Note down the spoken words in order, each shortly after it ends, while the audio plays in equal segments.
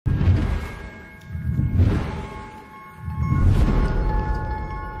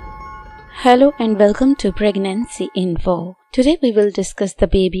Hello and welcome to Pregnancy Info. Today we will discuss the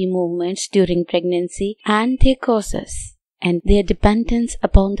baby movements during pregnancy and their causes and their dependence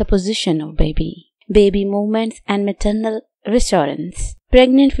upon the position of baby movements and maternal reassurance.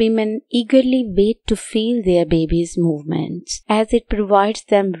 Pregnant women eagerly wait to feel their baby's movements as it provides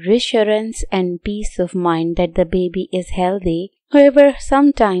them reassurance and peace of mind that the baby is healthy. However,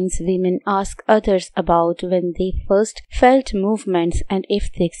 sometimes women ask others about when they first felt movements, and if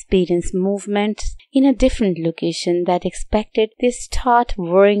they experience movements in a different location than expected, they start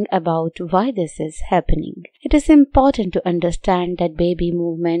worrying about why this is happening. It is important to understand that baby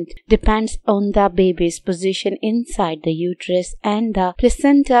movement depends on the baby's position inside the uterus and the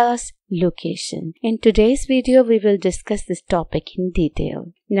placenta's location. In today's video, we will discuss this topic in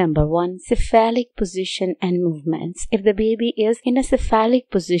detail. Number 1. Cephalic position and movements. If the baby is in a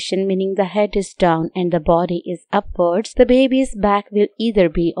cephalic position, meaning the head is down and the body is upwards, the baby's back will either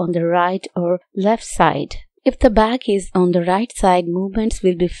be on the right or left side. If the back is on the right side, movements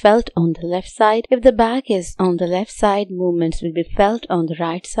will be felt on the left side. If the back is on the left side, movements will be felt on the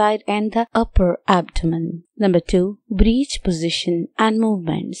right side and the upper abdomen. Number 2. Breech position and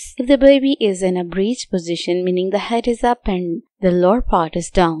movements. If the baby is in a breech position, meaning the head is up and the lower part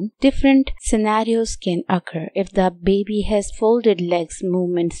is down, different scenarios can occur. If the baby has folded legs,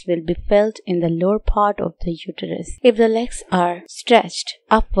 movements will be felt in the lower part of the uterus. If the legs are stretched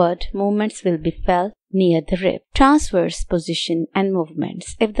upward, movements will be felt near the rib. Transverse position and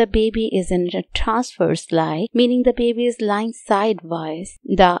movements. If the baby is in a transverse lie, meaning the baby is lying sidewise,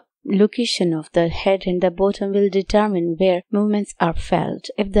 the location of the head and the bottom will determine where movements are felt.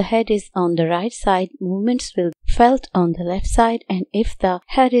 If the head is on the right side, movements will be felt on the left side, and if the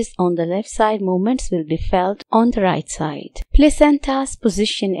head is on the left side, movements will be felt on the right side. Placenta's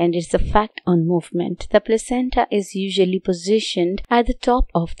position and its effect on movement. The placenta is usually positioned at the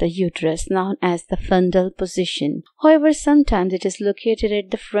top of the uterus, known as the fundal position. However, sometimes it is located at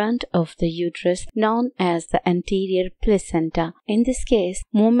the front of the uterus, known as the anterior placenta. In this case,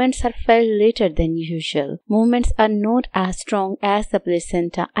 movements are felt later than usual. Movements are not as strong as the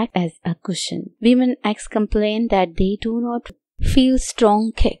placenta act as a cushion. Women complain that they do not feel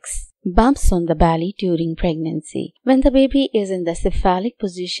strong kicks, bumps on the belly during pregnancy. When the baby is in the cephalic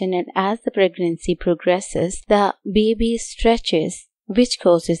position and as the pregnancy progresses, the baby stretches, which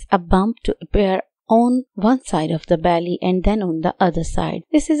causes a bump to appear on one side of the belly and then on the other side.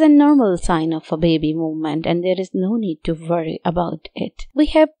 This is a normal sign of a baby movement and there is no need to worry about it. We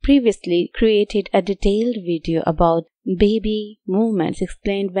have previously created a detailed video about baby movements,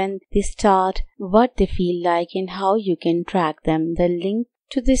 explained when they start, what they feel like and how you can track them. The link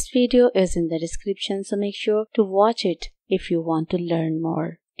to this video is in the description, so make sure to watch it if you want to learn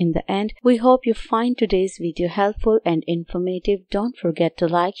more. In the end, we hope you find today's video helpful and informative. Don't forget to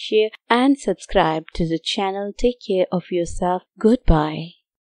like, share and subscribe to the channel. Take care of yourself. Goodbye.